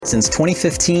Since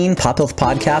 2015, Pop Health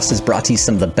Podcast has brought to you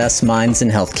some of the best minds in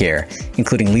healthcare,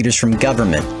 including leaders from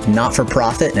government,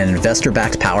 not-for-profit, and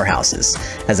investor-backed powerhouses,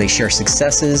 as they share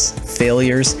successes,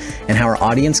 failures, and how our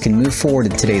audience can move forward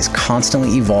in today's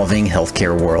constantly evolving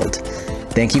healthcare world.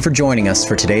 Thank you for joining us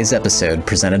for today's episode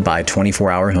presented by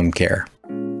 24 Hour Home Care.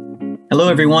 Hello,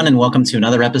 everyone, and welcome to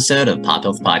another episode of Pop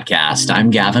Health Podcast. I'm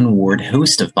Gavin Ward,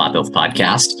 host of Pop Health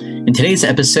Podcast. In today's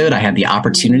episode, I had the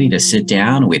opportunity to sit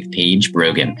down with Paige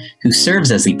Brogan, who serves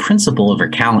as the principal of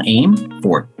CalAIM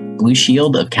for Blue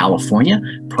Shield of California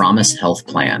Promise Health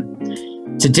Plan.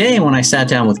 Today, when I sat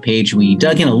down with Paige, we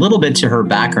dug in a little bit to her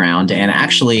background and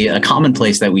actually a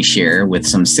commonplace that we share with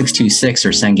some 626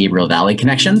 or San Gabriel Valley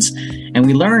connections. And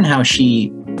we learn how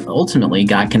she ultimately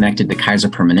got connected to Kaiser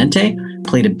Permanente,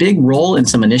 played a big role in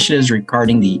some initiatives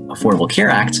regarding the Affordable Care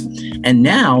Act, and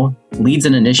now leads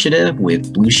an initiative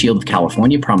with Blue Shield of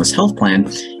California Promise Health Plan,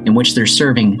 in which they're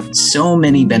serving so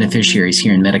many beneficiaries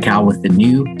here in Medi-Cal with the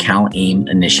new CalAIM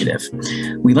initiative.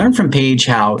 We learned from Paige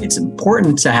how it's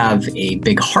important to have a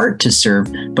big heart to serve,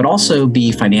 but also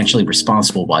be financially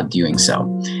responsible while doing so.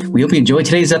 We hope you enjoyed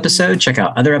today's episode. Check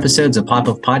out other episodes of Pop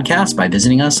Health Podcast by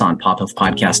visiting us on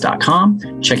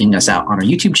pophealthpodcast.com, checking us out on our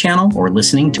YouTube channel, or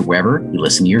listening to wherever you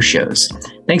listen to your shows.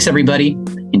 Thanks, everybody.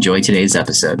 Enjoy today's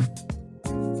episode.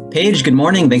 Paige, good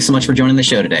morning. Thanks so much for joining the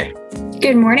show today.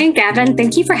 Good morning, Gavin.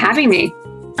 Thank you for having me.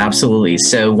 Absolutely.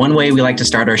 So one way we like to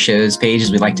start our shows, Paige,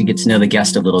 is we like to get to know the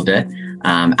guest a little bit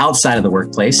outside of the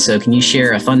workplace. So can you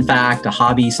share a fun fact, a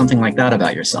hobby, something like that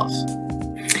about yourself?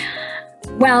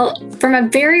 Well, from a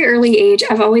very early age,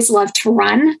 I've always loved to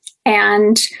run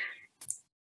and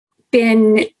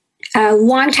been a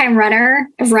longtime runner.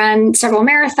 I've run several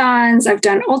marathons. I've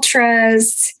done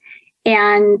ultras,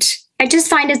 and I just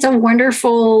find it's a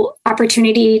wonderful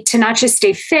opportunity to not just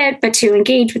stay fit, but to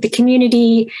engage with the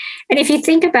community. And if you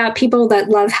think about people that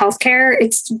love healthcare,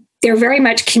 they're very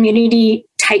much community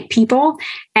type people,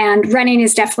 and running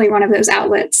is definitely one of those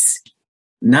outlets.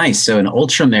 Nice. So an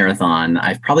ultra marathon,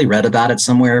 I've probably read about it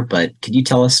somewhere, but could you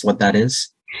tell us what that is?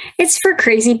 It's for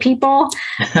crazy people.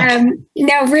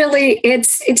 No, really,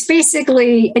 it's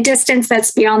basically a distance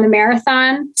that's beyond the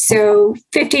marathon. So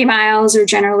 50 miles are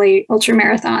generally ultra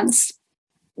marathons.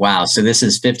 Wow. So this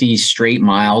is 50 straight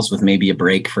miles with maybe a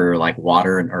break for like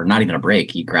water, or not even a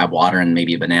break. You grab water and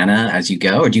maybe a banana as you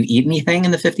go, or do you eat anything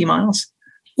in the 50 miles?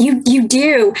 You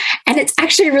do. And it's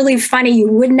actually really funny. You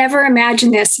would never imagine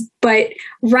this, but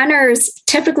runners,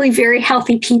 typically very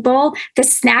healthy people, the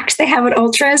snacks they have at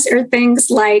ultras are things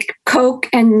like Coke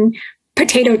and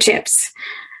potato chips.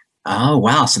 Oh,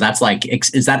 wow. So that's like,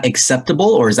 is that acceptable,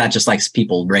 or is that just like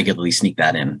people regularly sneak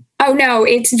that in? Oh, no,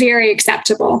 it's very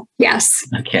acceptable. Yes.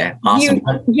 Okay. Awesome.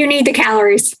 You need the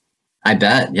calories. I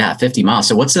bet. Yeah. 50 miles.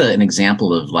 So what's an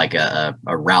example of like a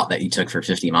route that you took for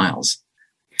 50 miles?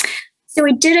 So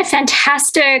we did a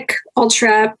fantastic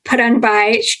ultra put on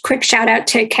by, quick shout out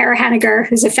to Kara Hanniger,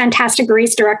 who's a fantastic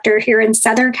race director here in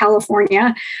Southern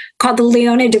California, called the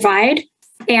Leona Divide.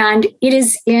 And it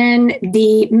is in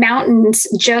the mountains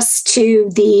just to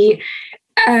the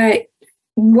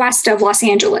west of Los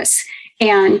Angeles.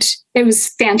 And it was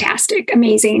fantastic,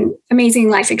 amazing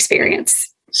life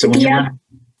experience. So when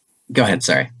go ahead,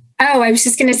 sorry. Oh, I was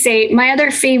just going to say, my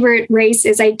other favorite race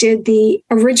is I did the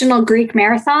original Greek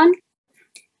marathon.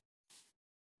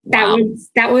 Wow.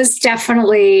 That was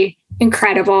definitely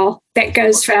incredible. That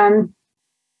goes from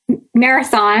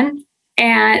marathon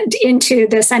and into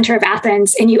the center of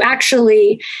Athens, and you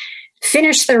actually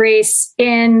finish the race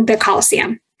in the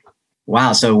Colosseum.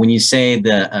 Wow. So when you say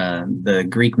the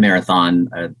Greek marathon,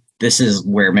 this is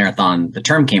where marathon, the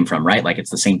term came from, right? Like it's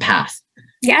the same path.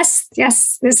 Yes.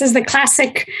 This is the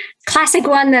classic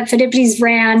one that Phidippides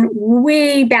ran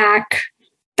way back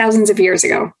thousands of years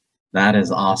ago. That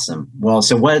is awesome. Well,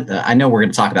 so I know we're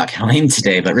going to talk about CalAIM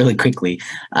today, but really quickly,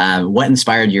 what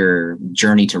inspired your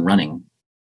journey to running?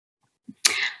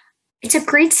 It's a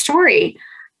great story.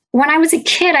 When I was a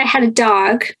kid, I had a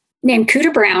dog named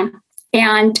Cuda Brown,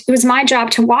 and it was my job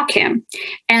to walk him.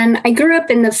 And I grew up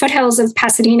in the foothills of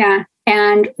Pasadena,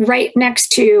 and right next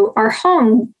to our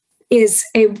home is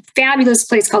a fabulous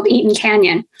place called Eaton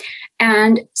Canyon.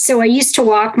 And so I used to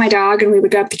walk my dog, and we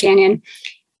would go up the canyon.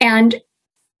 And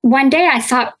one day I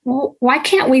thought, well, why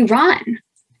can't we run?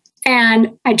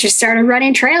 And I just started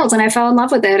running trails, and I fell in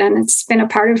love with it. And it's been a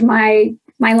part of my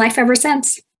life ever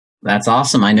since. That's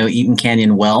awesome. I know Eaton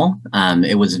Canyon well.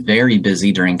 It was very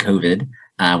busy during COVID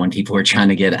when people were trying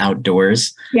to get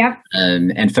outdoors. Yep.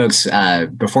 And folks,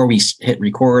 before we hit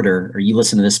record or you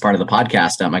listen to this part of the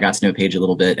podcast, I got to know Paige a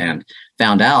little bit and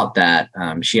found out that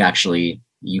she actually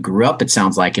you grew up, it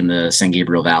sounds like, in the San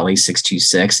Gabriel Valley,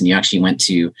 626, and you actually went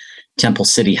to Temple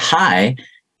City High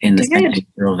in the San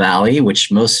Gabriel Valley,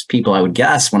 which most people, I would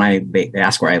guess, when they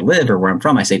ask where I live or where I'm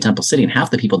from, I say Temple City, and half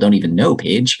the people don't even know,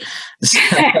 Paige.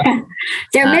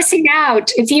 They're missing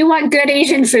out. If you want good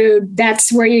Asian food,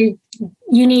 that's where you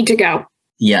need to go.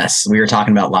 Yes, we were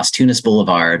talking about Las Tunas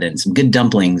Boulevard and some good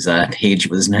dumplings Paige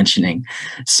was mentioning.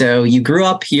 So you grew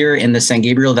up here in the San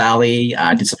Gabriel Valley,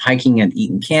 did some hiking at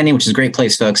Eaton Canyon, which is a great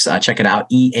place, folks. Check it out,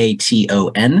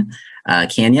 EATON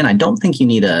Canyon. I don't think you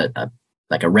need a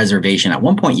reservation. At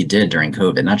one point you did during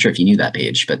COVID. Not sure if you knew that,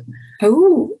 Paige, but.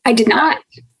 Oh, I did not.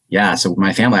 Yeah. So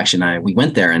my family actually we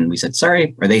went there and we said,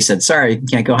 sorry, or they said, sorry, you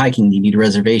can't go hiking. You need a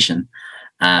reservation.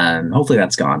 Hopefully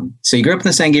that's gone. So you grew up in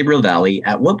the San Gabriel Valley.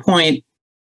 At what point,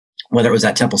 whether it was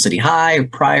at Temple City High,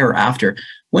 prior or after,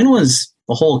 when was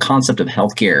the whole concept of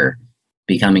healthcare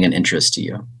becoming an interest to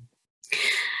you?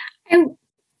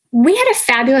 We had a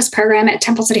fabulous program at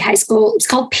Temple City High School. It's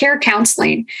called Peer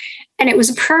Counseling. And it was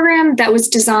a program that was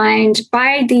designed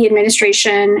by the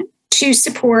administration to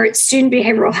support student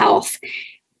behavioral health,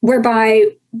 whereby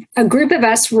a group of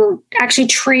us were actually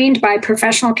trained by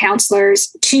professional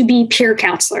counselors to be peer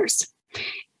counselors.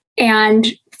 And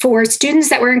for students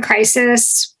that were in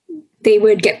crisis, they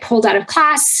would get pulled out of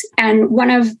class, and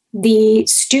one of the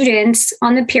students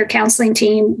on the peer counseling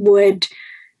team would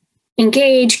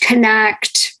engage,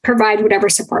 connect, provide whatever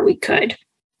support we could.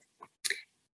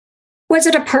 Was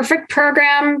it a perfect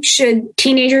program? Should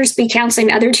teenagers be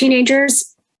counseling other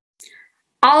teenagers?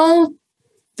 I'll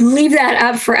leave that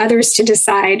up for others to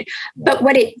decide. But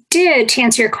what it did, to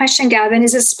answer your question, Gavin,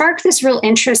 is it sparked this real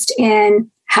interest in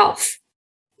health,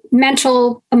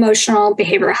 mental, emotional,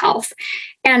 behavioral health.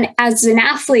 And as an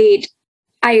athlete,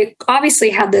 I obviously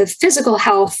had the physical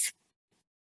health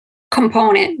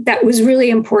component that was really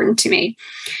important to me.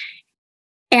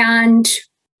 And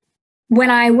when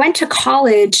I went to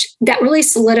college, that really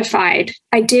solidified.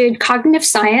 I did cognitive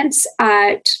science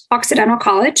at Occidental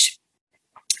College,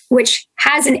 which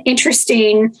has an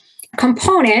interesting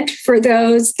component for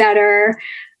those that are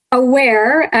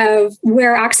aware of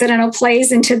where Occidental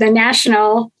plays into the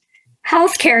national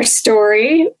healthcare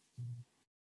story.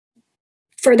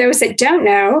 For those that don't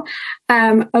know,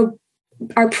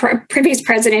 our previous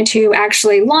president who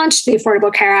actually launched the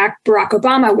Affordable Care Act, Barack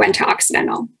Obama, went to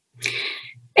Occidental.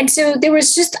 And so there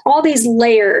was just all these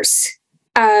layers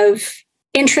of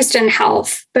interest in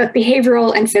health, both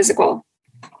behavioral and physical.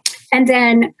 And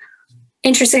then,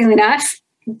 interestingly enough,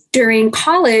 during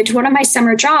college, one of my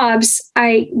summer jobs,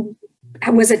 I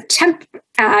was a temp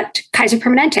at Kaiser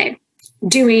Permanente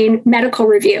doing medical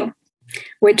review,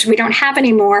 which we don't have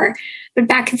anymore. But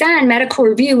back then, medical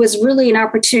review was really an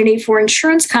opportunity for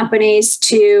insurance companies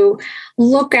to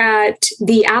look at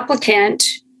the applicant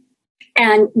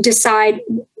and decide,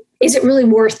 is it really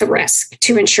worth the risk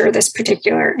to insure this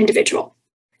particular individual?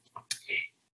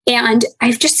 And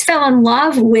I've just fell in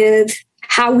love with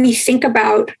how we think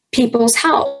about people's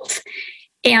health.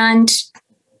 And,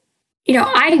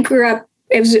 I grew up,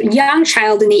 I was a young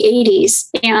child in the 80s,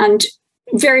 and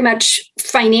very much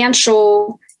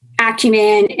financial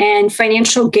acumen and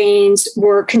financial gains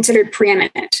were considered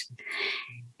preeminent.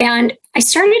 And I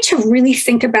started to really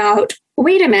think about,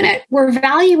 wait a minute, we're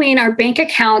valuing our bank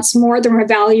accounts more than we're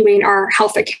valuing our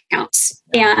health accounts.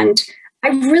 And I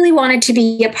really wanted to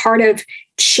be a part of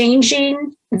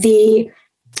changing the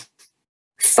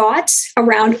thoughts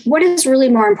around what is really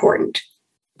more important.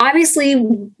 Obviously,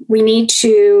 we need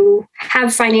to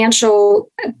have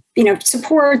financial,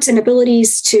 supports and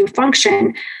abilities to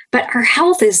function, but our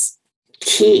health is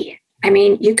key. I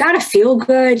mean, you got to feel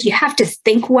good. You have to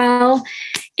think well.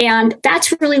 And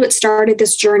that's really what started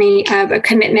this journey of a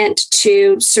commitment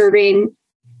to serving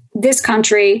this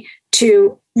country,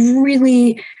 to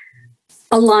really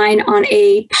align on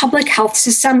a public health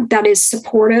system that is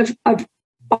supportive of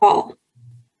all.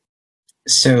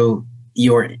 So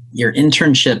your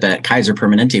internship at Kaiser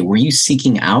Permanente, were you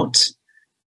seeking out,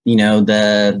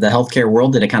 the healthcare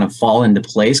world? Did it kind of fall into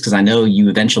place? Because I know you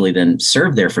eventually then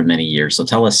served there for many years. So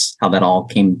tell us how that all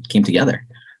came together.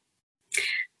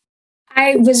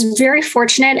 I was very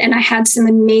fortunate, and I had some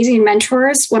amazing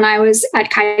mentors when I was at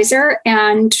Kaiser,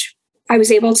 and I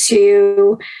was able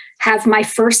to have my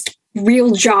first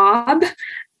real job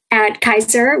at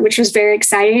Kaiser, which was very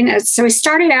exciting. So I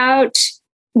started out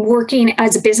working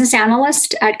as a business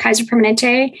analyst at Kaiser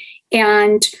Permanente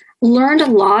and learned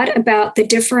a lot about the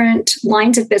different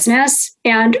lines of business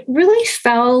and really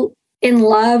fell in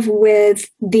love with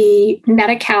the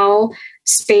Medi-Cal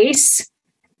space.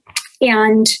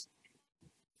 And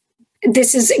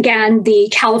this is, again, the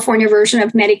California version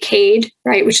of Medicaid,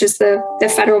 right, which is the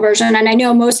federal version. And I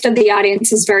know most of the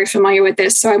audience is very familiar with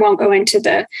this, so I won't go into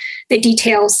the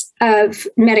details of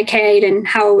Medicaid and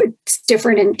how it's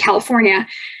different in California.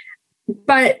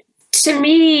 But to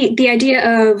me, the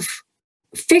idea of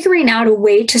figuring out a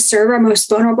way to serve our most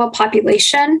vulnerable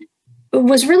population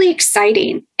was really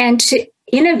exciting, and to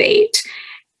innovate.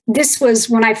 This was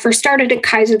when I first started at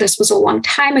Kaiser. This was a long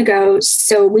time ago.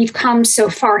 So we've come so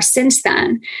far since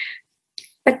then.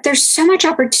 But there's so much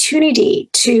opportunity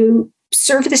to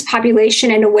serve this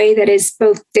population in a way that is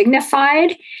both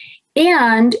dignified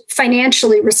and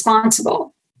financially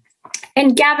responsible.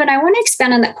 And Gavin, I want to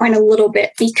expand on that point a little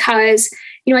bit because,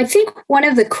 I think one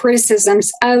of the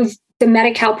criticisms of the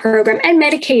Medi-Cal program and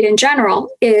Medicaid in general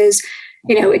is,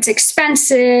 it's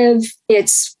expensive,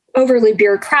 it's overly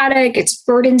bureaucratic, it's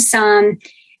burdensome.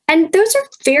 And those are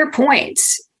fair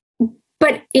points,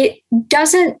 but it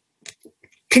doesn't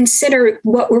consider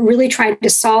what we're really trying to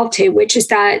solve to, which is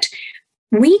that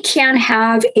we can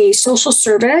have a social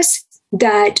service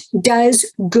that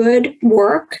does good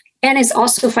work and is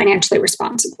also financially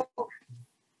responsible.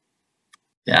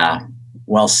 Yeah,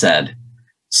 well said.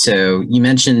 So you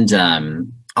mentioned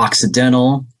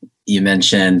Occidental. You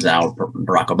mentioned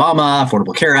Barack Obama,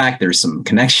 Affordable Care Act. There's some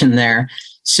connection there.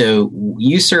 So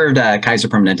you served Kaiser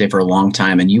Permanente for a long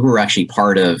time, and you were actually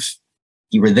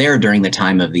you were there during the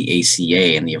time of the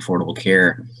ACA and the Affordable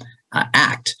Care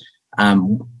Act.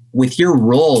 With your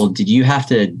role, did you have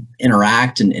to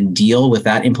interact and deal with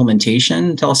that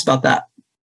implementation? Tell us about that.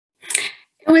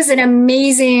 It was an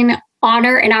amazing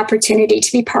honor and opportunity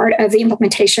to be part of the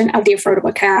implementation of the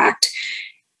Affordable Care Act.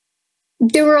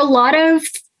 There were a lot of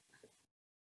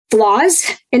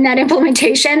flaws in that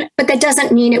implementation, but that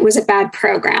doesn't mean it was a bad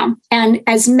program. And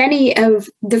as many of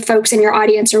the folks in your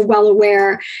audience are well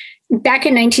aware, back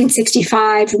in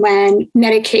 1965, when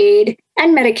Medicaid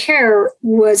and Medicare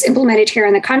was implemented here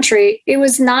in the country, it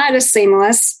was not a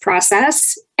seamless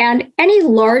process. And any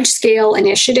large-scale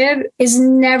initiative is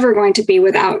never going to be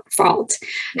without fault.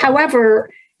 However,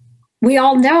 we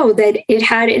all know that it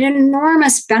had an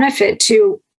enormous benefit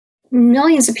to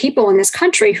millions of people in this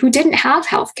country who didn't have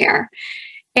healthcare.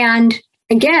 And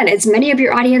again, as many of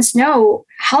your audience know,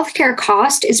 healthcare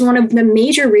cost is one of the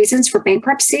major reasons for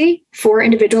bankruptcy for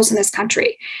individuals in this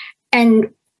country. And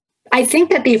I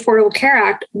think that the Affordable Care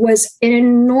Act was an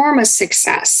enormous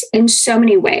success in so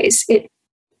many ways. It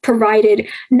provided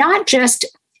not just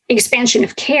expansion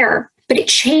of care, but it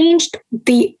changed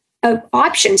the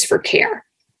options for care,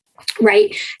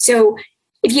 right? So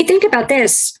if you think about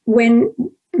this, when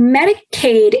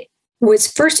Medicaid was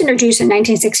first introduced in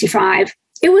 1965,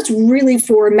 it was really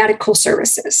for medical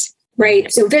services,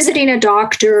 right? So visiting a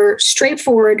doctor,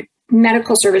 straightforward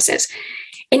medical services.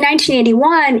 In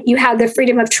 1981, you had the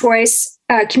freedom of choice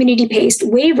community-based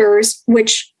waivers,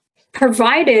 which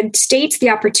provided states the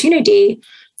opportunity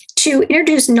to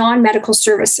introduce non-medical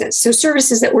services. So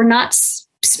services that were not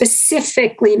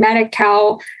specifically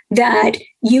Medi-Cal that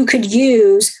you could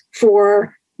use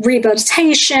for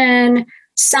rehabilitation,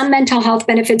 some mental health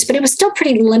benefits, but it was still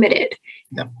pretty limited.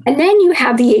 Yep. And then you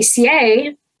have the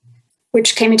ACA,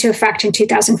 which came into effect in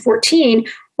 2014,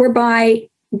 whereby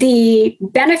the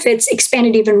benefits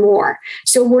expanded even more.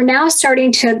 So we're now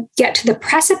starting to get to the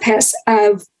precipice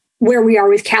of where we are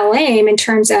with CalAIM in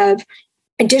terms of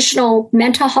additional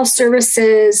mental health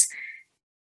services,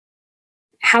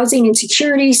 housing and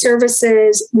security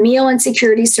services, meal and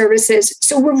security services.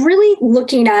 So we're really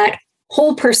looking at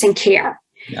whole person care.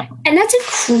 Yeah. And that's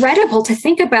incredible to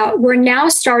think about. We're now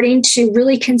starting to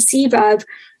really conceive of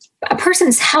a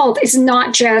person's health is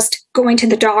not just going to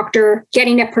the doctor,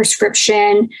 getting a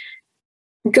prescription,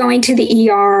 going to the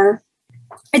ER.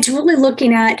 It's really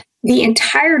looking at the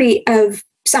entirety of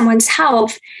someone's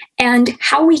health and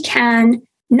how we can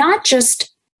not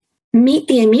just meet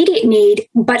the immediate need,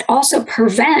 but also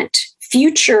prevent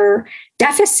future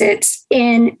deficits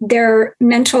in their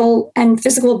mental and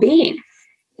physical being.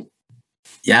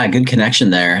 Yeah, good connection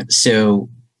there. So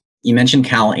you mentioned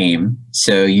CalAIM.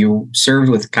 So you served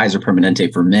with Kaiser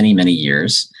Permanente for many, many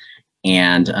years.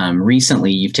 And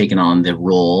recently you've taken on the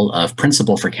role of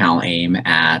principal for CalAIM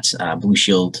at Blue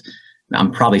Shield.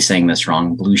 I'm probably saying this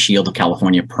wrong. Blue Shield of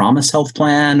California Promise Health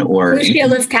Plan, or Blue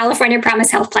Shield of California Promise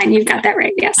Health Plan. You've got that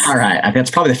right. Yes. All right.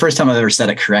 That's probably the first time I've ever said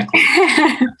it correctly.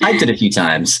 I typed it a few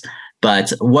times. But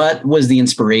what was the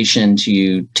inspiration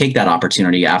to take that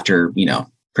opportunity after,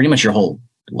 pretty much your whole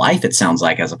life, it sounds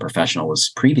like, as a professional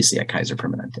was previously at Kaiser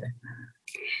Permanente?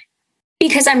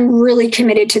 Because I'm really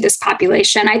committed to this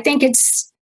population. I think it's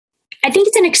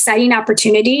an exciting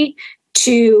opportunity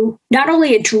to not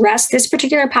only address this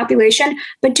particular population,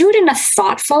 but do it in a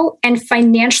thoughtful and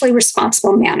financially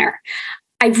responsible manner.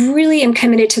 I really am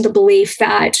committed to the belief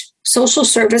that social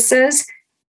services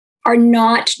are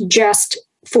not just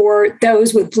for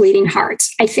those with bleeding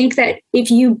hearts. I think that if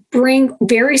you bring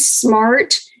very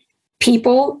smart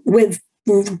people with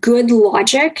good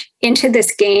logic into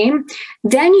this game,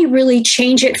 then you really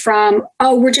change it from,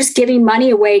 oh, we're just giving money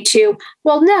away to,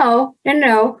 well, no.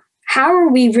 How are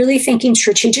we really thinking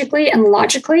strategically and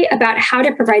logically about how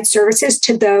to provide services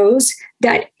to those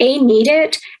that A, need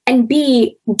it, and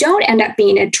B, don't end up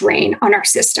being a drain on our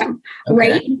system,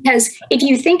 right? Because if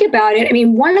you think about it, I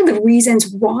mean, one of the reasons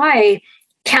why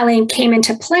CalAIM came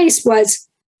into place was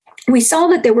we saw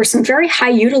that there were some very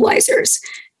high utilizers.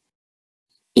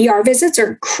 ER visits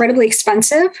are incredibly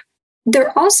expensive.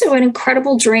 They're also an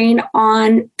incredible drain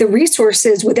on the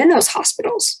resources within those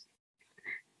hospitals.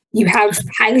 You have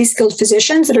highly skilled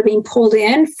physicians that are being pulled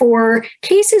in for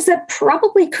cases that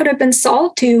probably could have been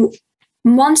solved to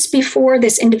months before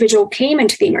this individual came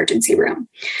into the emergency room.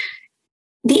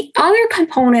 The other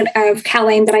component of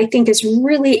CalAIM that I think is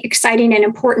really exciting and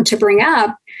important to bring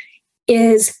up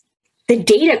is the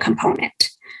data component.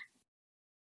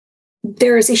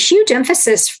 There is a huge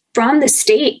emphasis from the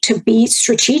state to be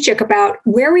strategic about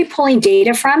where are we pulling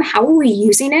data from, how are we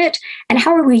using it, and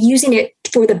how are we using it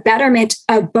for the betterment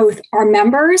of both our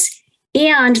members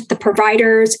and the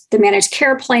providers, the managed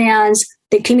care plans,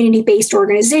 the community-based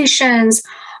organizations,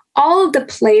 all of the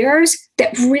players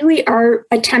that really are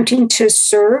attempting to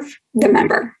serve the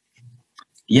member.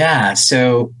 Yeah,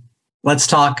 so let's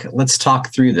talk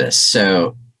through this.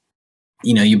 So,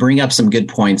 you bring up some good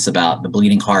points about the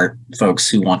bleeding heart folks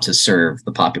who want to serve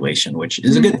the population, which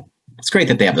is it's great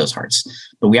that they have those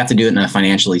hearts, but we have to do it in a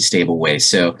financially stable way.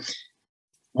 So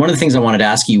one of the things I wanted to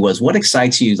ask you was what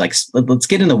excites you? Like, let's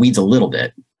get in the weeds a little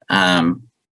bit. So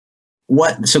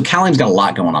CalAIM's got a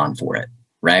lot going on for it,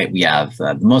 right? We have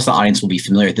most of the audience will be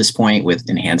familiar at this point with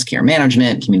enhanced care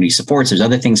management, community supports. There's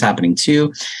other things happening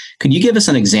too. Could you give us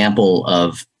an example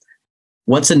of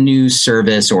what's a new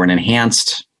service or an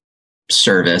enhanced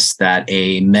service that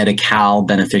a Medi-Cal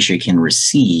beneficiary can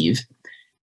receive,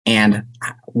 and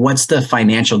what's the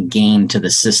financial gain to the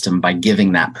system by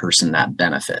giving that person that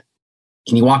benefit?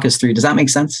 Can you walk us through? Does that make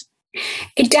sense?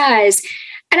 It does.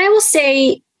 And I will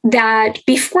say that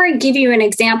before I give you an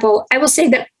example, I will say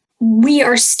that we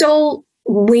are still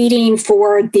waiting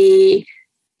for the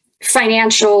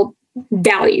financial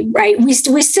value, right? We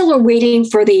still are waiting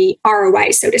for the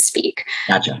ROI, so to speak.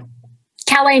 Gotcha.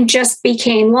 CalAIM just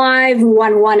became live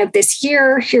 1/1 of this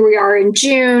year. Here we are in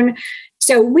June.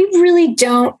 So we really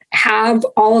don't have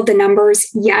all of the numbers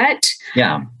yet.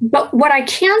 Yeah. But what I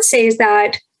can say is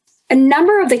that a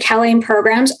number of the CalAIM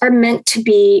programs are meant to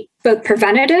be both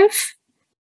preventative.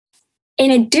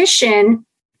 In addition,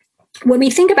 when we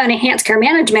think about enhanced care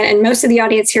management, and most of the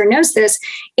audience here knows this,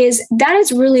 is that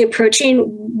is really approaching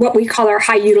what we call our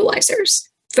high utilizers,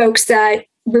 folks that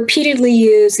repeatedly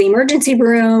use the emergency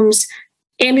rooms,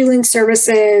 ambulance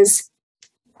services.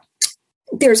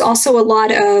 There's also a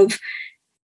lot of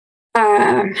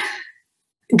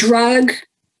drug,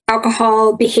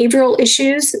 alcohol, behavioral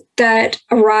issues that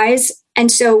arise.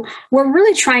 And so we're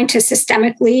really trying to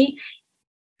systemically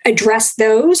address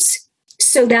those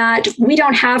so that we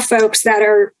don't have folks that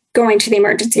are going to the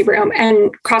emergency room and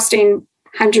costing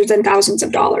hundreds and thousands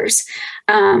of dollars.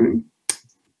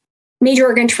 Major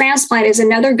organ transplant is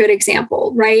another good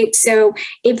example, right? So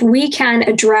if we can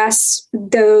address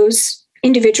those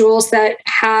individuals that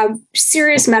have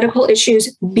serious medical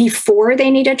issues before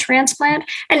they need a transplant,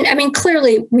 and I mean,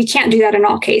 clearly we can't do that in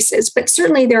all cases, but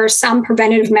certainly there are some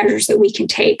preventative measures that we can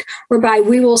take whereby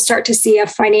we will start to see a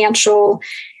financial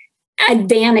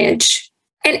advantage.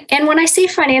 And when I say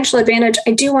financial advantage,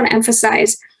 I do want to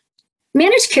emphasize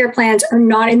managed care plans are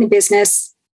not in the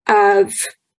business of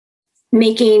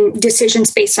making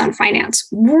decisions based on finance.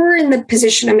 We're in the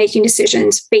position of making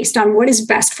decisions based on what is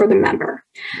best for the member.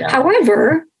 Yeah.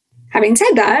 However, having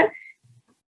said that,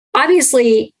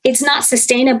 obviously it's not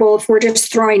sustainable if we're just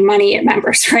throwing money at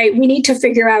members, right? We need to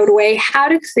figure out a way how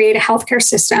to create a healthcare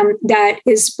system that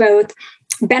is both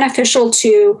beneficial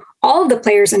to all of the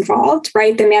players involved,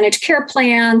 right? The managed care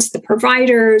plans, the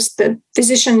providers, the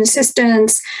physician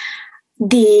assistants,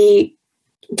 the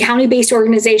county-based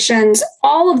organizations,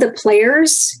 all of the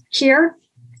players here,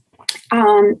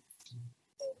 and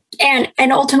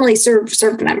ultimately serve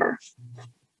the member.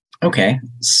 Okay,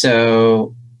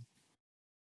 so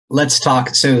let's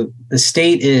talk. So the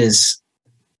state is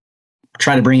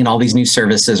trying to bring in all these new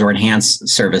services or enhanced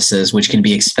services, which can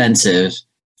be expensive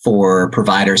for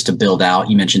providers to build out.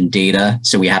 You mentioned data,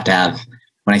 so we have to have.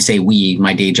 when I say we,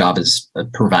 my day job is a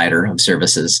provider of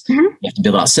services. Mm-hmm. You have to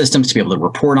build out systems to be able to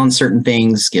report on certain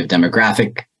things, give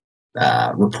demographic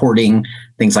reporting,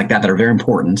 things like that are very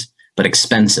important, but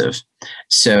expensive.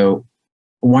 So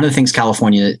one of the things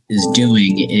California is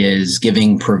doing is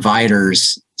giving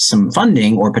providers some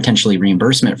funding or potentially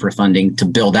reimbursement for funding to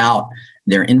build out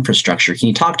their infrastructure. Can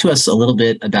you talk to us a little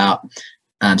bit about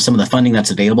some of the funding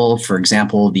that's available? For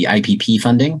example, the IPP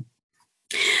funding?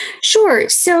 Sure.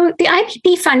 So the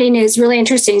IPP funding is really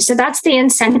interesting. So that's the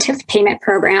incentive payment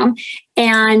program.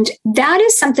 And that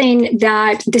is something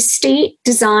that the state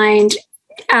designed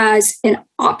as an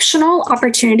optional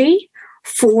opportunity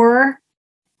for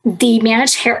the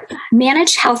managed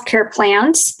healthcare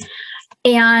plans.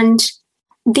 And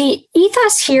the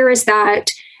ethos here is that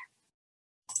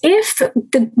if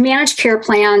the managed care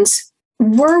plans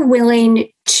were willing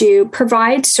to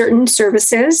provide certain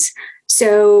services,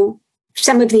 so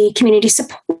some of the community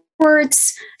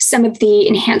supports, some of the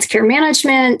enhanced care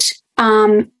management,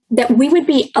 that we would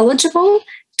be eligible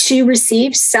to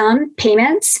receive some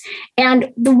payments.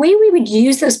 And the way we would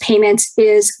use those payments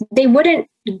is they wouldn't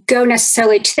go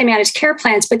necessarily to the managed care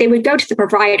plans, but they would go to the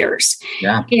providers.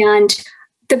 Yeah. And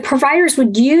the providers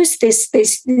would use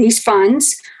these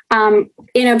funds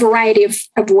in a variety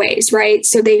of ways, right?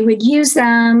 So they would use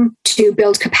them to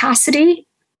build capacity.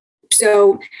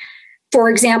 So, for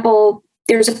example,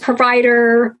 there's a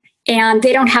provider and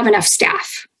they don't have enough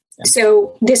staff.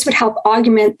 So this would help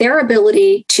augment their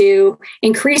ability to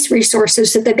increase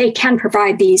resources so that they can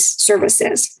provide these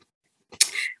services.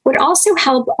 Would also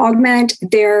help augment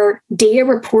their data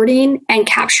reporting and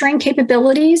capturing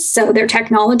capabilities, so their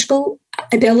technological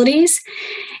abilities.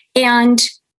 And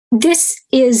this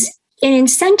is an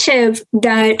incentive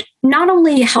that not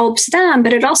only helps them,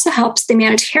 but it also helps the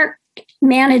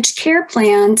managed care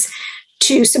plans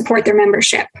to support their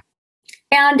membership.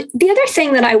 And the other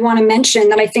thing that I want to mention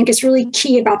that I think is really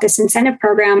key about this incentive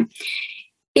program,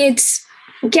 it's,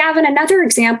 Gavin, another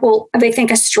example of, I think,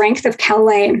 a strength of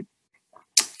CalAIM.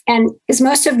 And as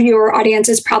most of your audience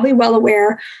is probably well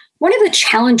aware, one of the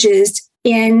challenges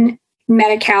in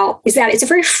Medi-Cal is that it's a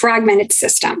very fragmented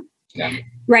system,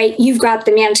 right? You've got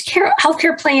the managed care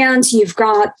healthcare plans, you've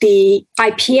got the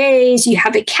IPAs, you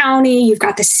have the county, you've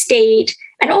got the state,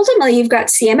 and ultimately you've got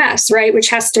CMS, right, which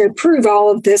has to approve all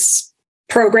of this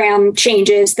program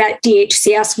changes that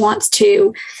DHCS wants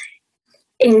to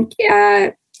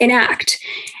enact.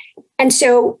 And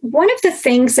so one of the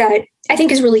things that I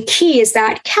think is really key is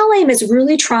that CalAIM is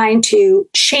really trying to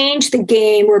change the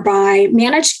game whereby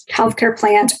managed healthcare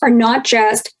plans are not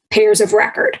just payers of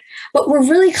record, but we're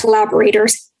really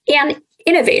collaborators and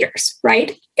innovators,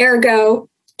 right? Ergo,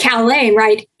 CalAIM,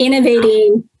 right?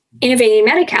 Innovating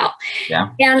Medi-Cal. Yeah.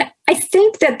 And I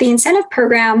think that the incentive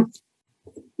program,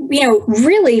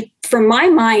 really, from my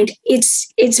mind,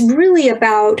 it's really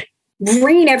about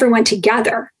bringing everyone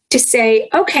together to say,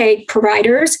 okay,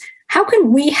 providers, how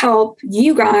can we help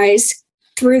you guys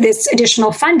through this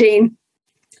additional funding?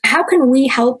 How can we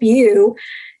help you?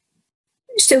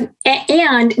 So,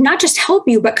 and not just help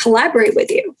you, but collaborate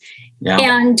with you. Yeah.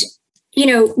 And,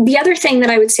 the other thing that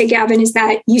I would say, Gavin, is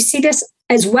that you see this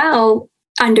as well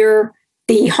under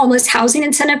the homeless housing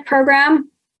incentive program.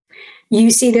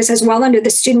 You see this as well under the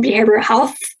student behavioral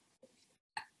health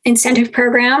incentive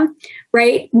program,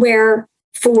 right? Where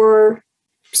for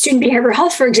student behavioral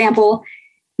health, for example,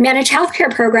 managed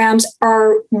healthcare programs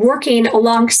are working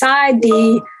alongside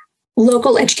the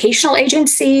local educational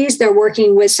agencies. They're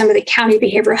working with some of the county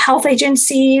behavioral health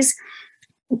agencies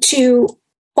to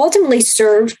ultimately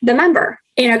serve the member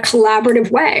in a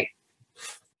collaborative way.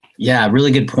 Yeah,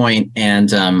 really good point.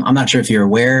 And I'm not sure if you're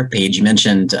aware, Paige, you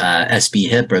mentioned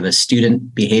SBHIP, or the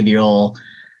Student Behavioral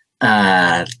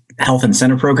Health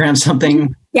Incentive Program,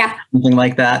 something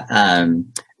like that.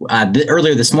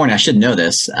 Earlier this morning, I should know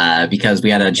this because we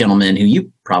had a gentleman who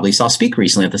you probably saw speak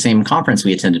recently at the same conference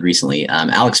we attended recently,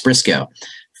 Alex Briscoe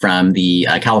from the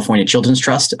California Children's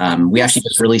Trust. We actually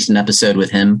just released an episode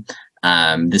with him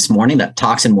this morning that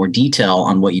talks in more detail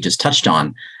on what you just touched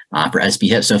on for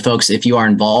SBHIP. So folks, if you are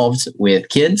involved with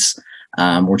kids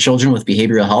or children with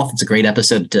behavioral health, it's a great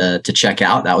episode to check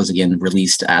out. That was, again,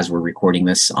 released as we're recording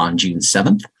this on June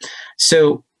 7th.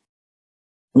 So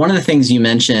one of the things you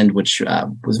mentioned, which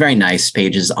was very nice,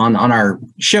 Paige, is on our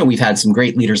show, we've had some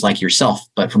great leaders like yourself,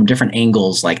 but from different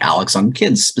angles, like Alex on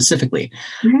kids specifically.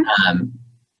 Mm-hmm.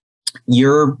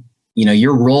 Your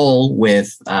role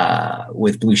with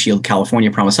Blue Shield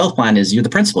California Promise Health Plan is you're the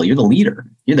principal, you're the leader,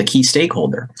 you're the key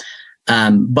stakeholder.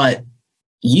 But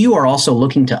you are also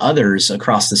looking to others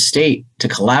across the state to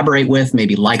collaborate with,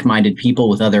 maybe like-minded people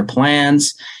with other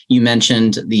plans. You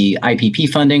mentioned the IPP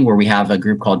funding, where we have a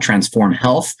group called Transform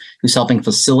Health, who's helping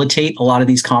facilitate a lot of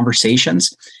these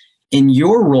conversations. In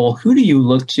your role, who do you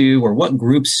look to, or what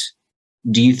groups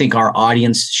do you think our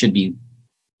audience should be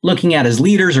looking at as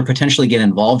leaders or potentially get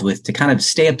involved with to kind of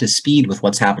stay up to speed with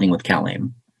what's happening with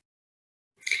CalAIM?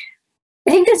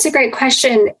 I think that's a great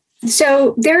question.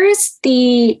 So there is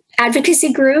the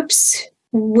advocacy groups,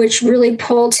 which really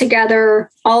pull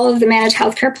together all of the managed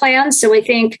healthcare plans. So I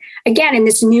think, again, in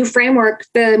this new framework,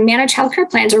 the managed healthcare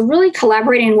plans are really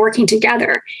collaborating and working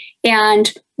together.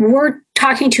 And we're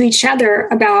talking to each other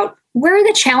about where are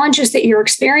the challenges that you're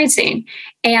experiencing.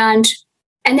 And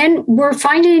then we're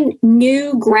finding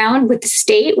new ground with the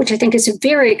state, which I think is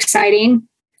very exciting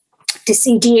to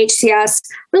see DHCS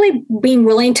really being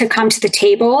willing to come to the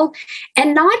table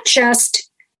and not just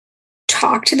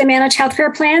talk to the managed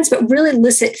healthcare plans, but really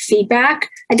elicit feedback.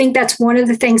 I think that's one of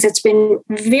the things that's been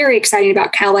very exciting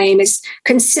about CalAIM is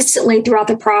consistently throughout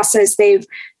the process, they've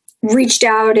reached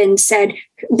out and said,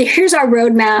 here's our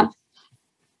roadmap.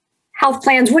 Health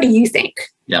plans, what do you think?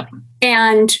 Yep.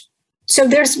 And so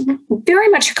there's very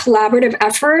much a collaborative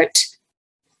effort.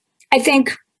 I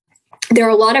think there are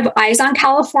a lot of eyes on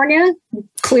California.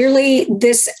 Clearly,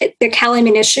 the CalAIM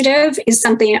initiative is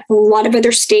something a lot of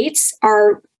other states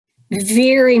are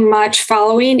very much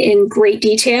following in great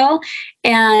detail.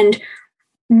 And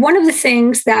one of the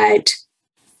things that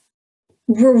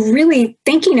we're really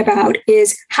thinking about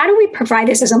is how do we provide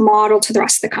this as a model to the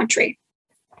rest of the country?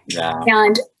 Yeah.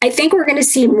 And I think we're going to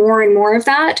see more and more of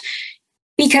that,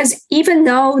 because even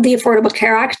though the Affordable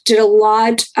Care Act did a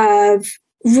lot of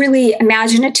really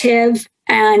imaginative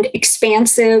and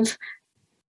expansive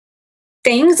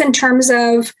things in terms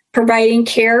of providing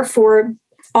care for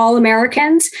all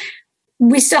Americans,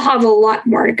 we still have a lot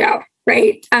more to go,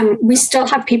 right? We still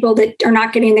have people that are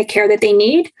not getting the care that they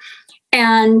need.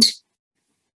 And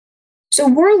so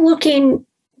we're looking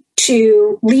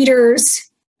to leaders,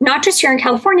 not just here in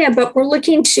California, but we're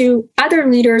looking to other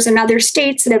leaders in other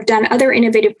states that have done other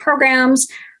innovative programs.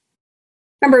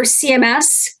 Remember,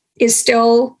 CMS is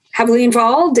still heavily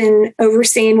involved in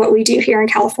overseeing what we do here in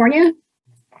California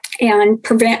and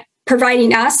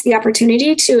providing us the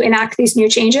opportunity to enact these new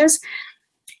changes.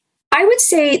 I would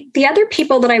say the other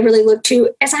people that I really look to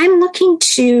is I'm looking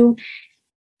to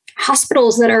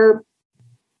hospitals that are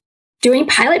doing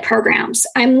pilot programs.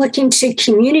 I'm looking to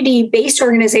community-based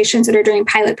organizations that are doing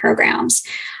pilot programs.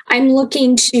 I'm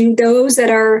looking to those that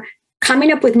are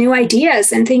coming up with new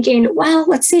ideas and thinking, well,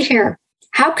 let's see here.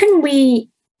 How can we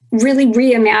really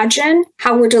reimagine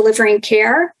how we're delivering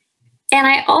care? And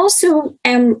I also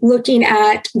am looking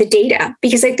at the data,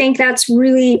 because I think that's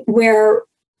really where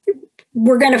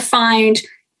we're going to find,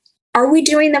 are we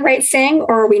doing the right thing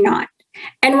or are we not?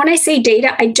 And when I say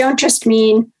data, I don't just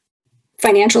mean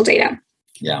financial data.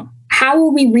 Yeah. How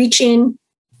are we reaching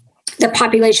the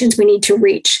populations we need to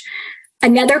reach?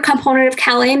 Another component of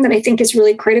CalAIM that I think is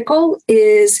really critical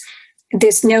is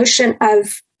this notion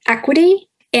of equity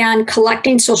and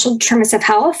collecting social determinants of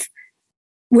health,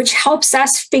 which helps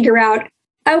us figure out,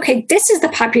 okay, this is the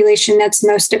population that's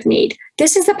most of need.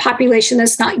 This is the population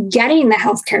that's not getting the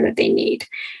healthcare that they need.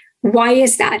 Why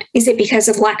is that? Is it because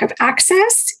of lack of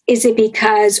access? Is it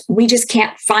because we just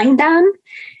can't find them?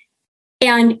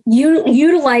 And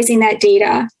utilizing that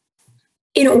data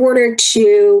in order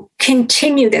to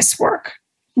continue this work.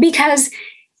 Because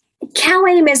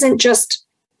CalAIM isn't just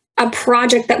a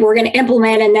project that we're going to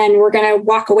implement and then we're going to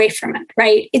walk away from it,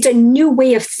 right? It's a new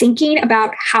way of thinking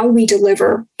about how we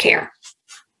deliver care.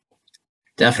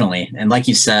 Definitely. And like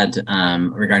you said,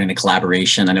 regarding the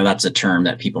collaboration, I know that's a term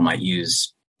that people might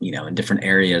use, in different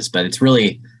areas, but it's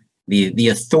really the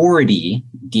authority,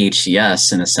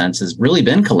 DHCS, in a sense, has really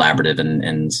been collaborative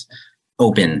and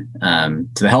open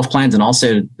to the health plans, and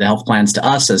also the health plans to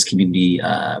us as community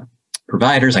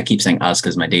providers. I keep saying us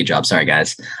because my day job. Sorry,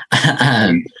 guys.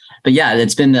 But yeah,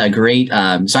 it's been a great.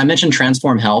 So I mentioned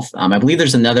Transform Health. I believe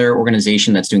there's another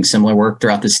organization that's doing similar work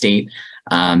throughout the state,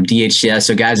 DHCS.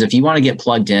 So guys, if you want to get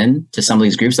plugged in to some of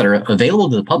these groups that are available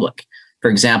to the public, for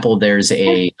example, there's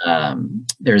a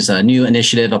new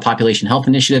initiative, a population health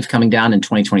initiative coming down in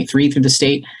 2023 through the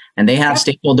state. And they have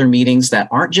stakeholder meetings that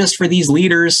aren't just for these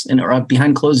leaders and are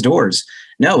behind closed doors.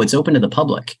 No, it's open to the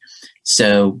public.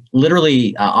 So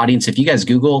literally, audience, if you guys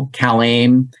Google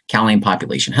CalAIM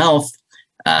population health,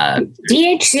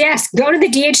 DHCS, go to the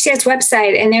DHCS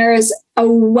website, and there is a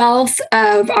wealth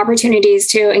of opportunities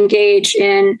to engage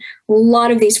in a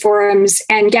lot of these forums.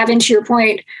 And Gavin, to your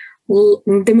point,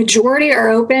 the majority are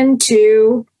open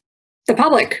to the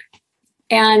public.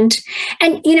 And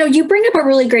you bring up a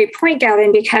really great point,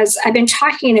 Gavin, because I've been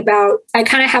talking about, I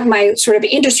kind of have my sort of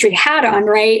industry hat on,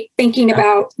 right? Thinking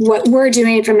about what we're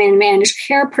doing from a managed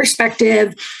care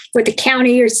perspective, what the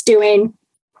county is doing.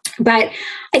 But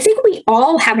I think we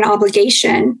all have an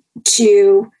obligation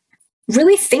to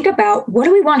really think about, what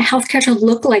do we want healthcare to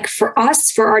look like for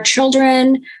us, for our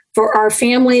children, for our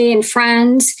family and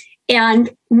friends? And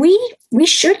we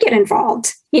should get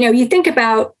involved. You think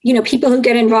about, people who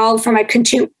get involved from a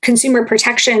consumer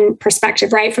protection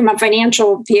perspective, right? From a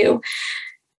financial view,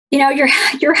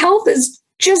 your health is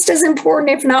just as important,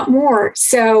 if not more.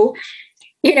 So,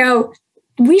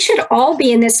 we should all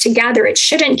be in this together. It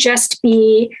shouldn't just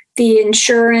be the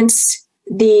insurance,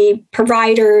 the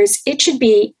providers. It should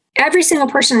be every single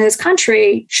person in this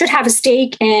country should have a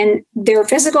stake in their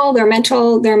physical, their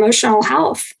mental, their emotional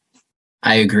health.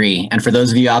 I agree. And for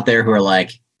those of you out there who are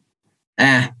like,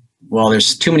 well,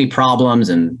 there's too many problems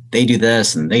and they do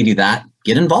this and they do that,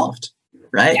 get involved,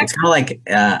 right? Yep. It's kind of like,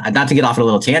 not to get off on a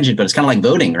little tangent, but it's kind of like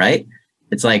voting, right?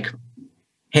 It's like,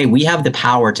 hey, we have the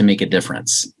power to make a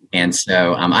difference. And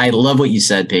so I love what you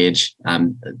said, Paige.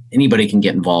 Anybody can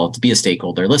get involved, be a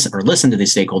stakeholder, listen to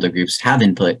these stakeholder groups, have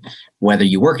input, whether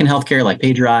you work in healthcare like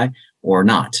Paige or I, or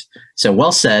not. So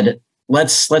well said.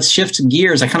 Let's shift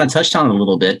gears. I kind of touched on it a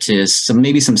little bit to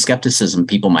maybe some skepticism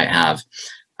people might have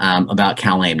about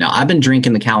CalAIM. Now, I've been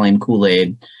drinking the CalAIM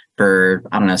Kool-Aid for,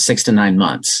 6 to 9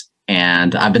 months,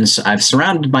 and I've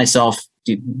surrounded myself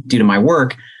due to my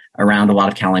work around a lot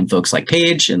of CalAIM folks like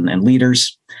Paige and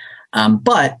leaders.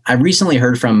 But I recently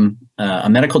heard from a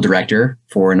medical director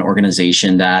for an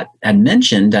organization that had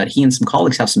mentioned that he and some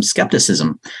colleagues have some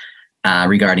skepticism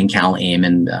regarding CalAIM,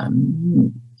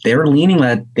 and they're leaning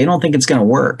that they don't think it's going to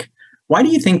work. Why do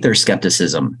you think there's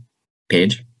skepticism,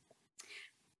 Paige?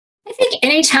 I think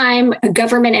anytime a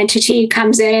government entity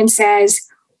comes in and says,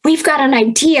 we've got an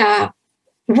idea,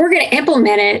 we're going to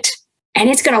implement it, and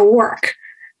it's going to work.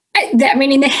 I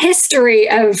mean, in the history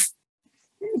of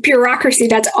bureaucracy,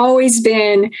 that's always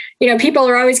been, people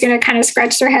are always going to kind of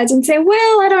scratch their heads and say,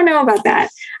 well, I don't know about that.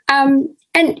 And,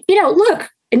 look,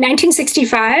 in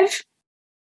 1965,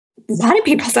 a lot of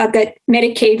people thought that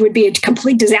Medicaid would be a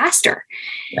complete disaster.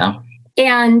 Yeah.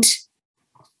 And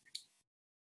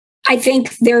I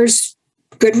think there's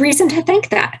good reason to think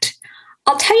that.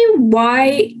 I'll tell you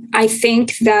why I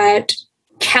think that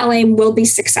CalAIM will be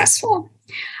successful.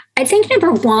 I think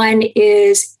number one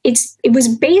is it was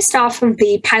based off of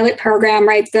the pilot program,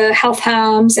 right? The health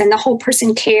homes and the whole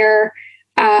person care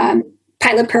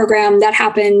pilot program that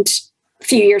happened a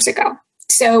few years ago.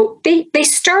 So they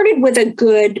started with a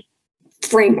good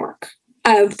framework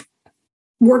of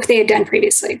work they had done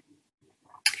previously.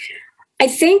 I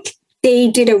think they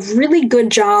did a really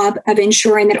good job of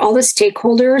ensuring that all the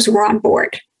stakeholders were on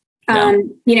board.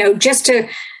 Yeah. Just to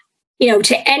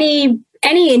any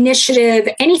initiative,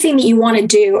 anything that you want to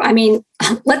do. I mean,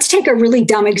 let's take a really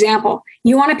dumb example.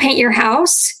 You want to paint your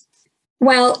house?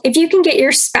 Well, if you can get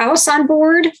your spouse on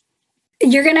board,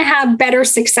 you're going to have better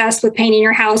success with painting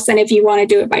your house than if you want to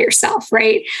do it by yourself,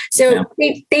 right? So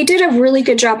yeah. They did a really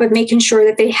good job of making sure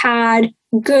that they had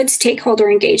good stakeholder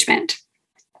engagement.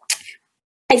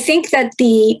 I think that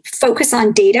the focus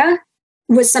on data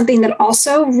was something that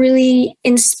also really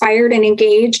inspired and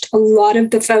engaged a lot of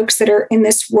the folks that are in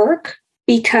this work,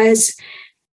 because,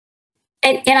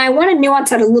 and I want to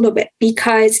nuance that a little bit,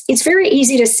 because it's very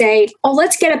easy to say, oh,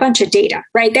 let's get a bunch of data,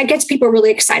 right? That gets people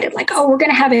really excited, like, oh, we're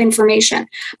going to have information.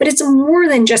 But it's more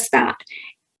than just that.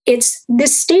 It's the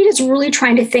state is really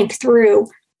trying to think through,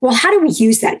 well, how do we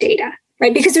use that data,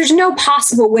 right? Because there's no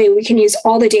possible way we can use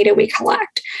all the data we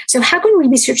collect. So how can we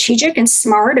be strategic and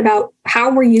smart about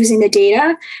how we're using the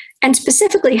data, and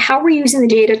specifically how we're using the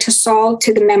data to solve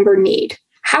to the member need?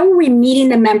 How are we meeting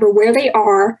the member where they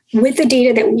are with the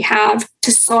data that we have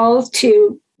to solve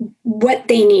to what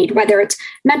they need, whether it's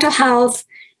mental health,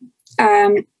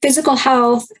 physical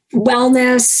health,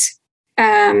 wellness,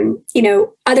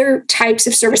 other types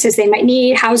of services they might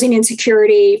need, housing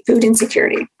insecurity, food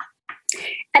insecurity.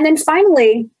 And then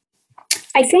finally,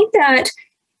 I think that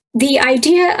the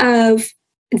idea of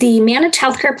the managed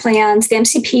healthcare plans, the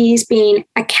MCPs being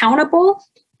accountable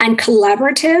and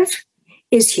collaborative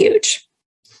is huge.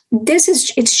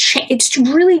 It's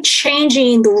really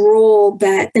changing the role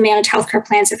that the managed healthcare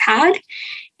plans have had.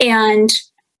 And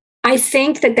I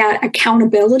think that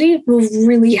accountability will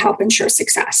really help ensure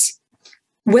success.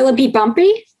 Will it be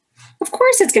bumpy? Of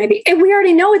course it's going to be. And we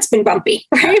already know it's been bumpy,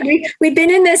 right? We've been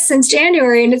in this since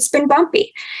January and it's been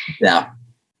bumpy. Yeah.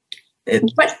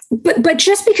 But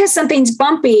just because something's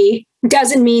bumpy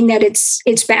doesn't mean that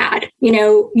it's bad. You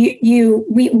know,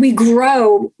 we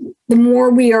grow the more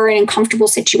we are in uncomfortable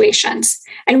situations.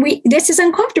 And this is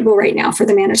uncomfortable right now for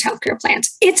the managed healthcare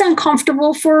plans. It's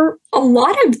uncomfortable for a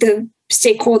lot of the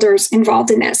stakeholders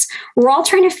involved in this. We're all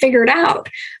trying to figure it out.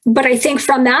 But I think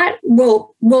from that,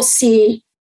 we'll see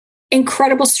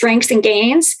incredible strengths and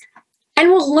gains. And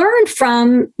we'll learn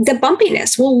from the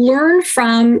bumpiness. We'll learn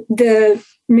from the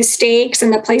mistakes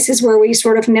and the places where we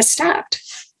sort of misstepped.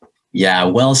 Yeah,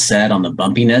 well said on the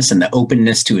bumpiness and the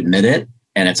openness to admit it.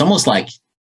 And it's almost like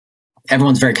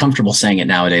everyone's very comfortable saying it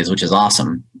nowadays, which is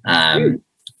awesome. I've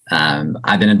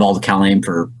been involved with CalAIM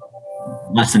for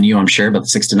less than you, I'm sure, about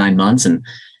 6 to 9 months. And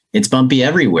it's bumpy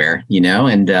everywhere, you know,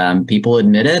 and people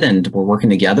admit it and we're working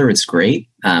together. It's great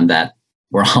that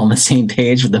we're all on the same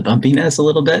page with the bumpiness a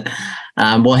little bit.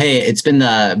 Well, hey, it's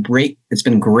been great. It's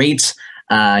been great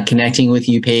connecting with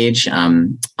you, Paige.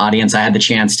 Audience, I had the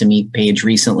chance to meet Paige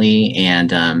recently,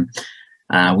 and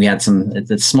we had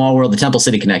the small world. The Temple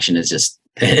City connection is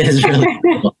really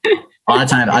cool. A lot of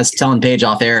times, I was telling Paige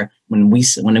off air, when we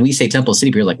say Temple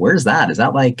City, people are like, "Where's that? Is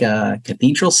that like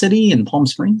Cathedral City in Palm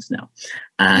Springs?" No.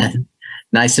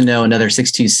 Nice to know another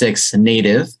 626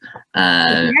 native.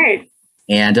 Right.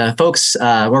 And folks,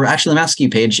 well, actually, let me ask you,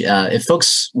 Paige, if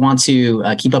folks want to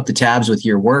keep up the tabs with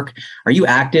your work, are you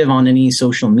active on any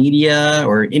social media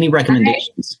or any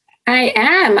recommendations? I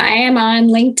am. I am on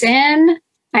LinkedIn.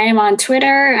 I am on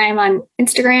Twitter. I am on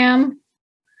Instagram.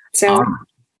 So,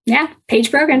 yeah, Paige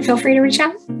Brogan, feel free to reach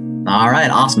out. All right,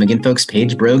 awesome. Again, folks,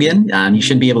 Paige Brogan. You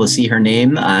should be able to see her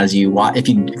name as you watch. If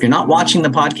you're not watching the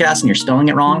podcast and you're spelling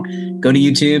it wrong, go to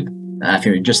YouTube. If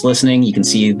you're just listening, you can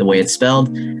see the way it's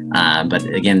spelled. But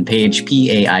again, Paige,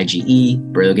 Paige,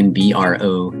 Brogan,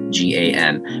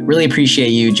 Brogan. Really appreciate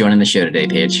you joining the show today,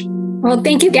 Paige. Well,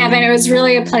 thank you, Gavin. It was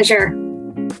really a pleasure.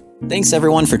 Thanks,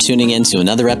 everyone, for tuning in to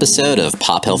another episode of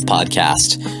Pop Health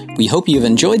Podcast. We hope you've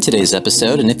enjoyed today's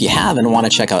episode, and if you have and want to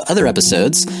check out other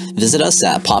episodes, visit us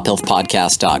at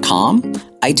pophealthpodcast.com,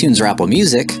 iTunes or Apple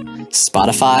Music,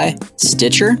 Spotify,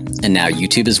 Stitcher, and now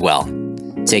YouTube as well.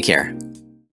 Take care.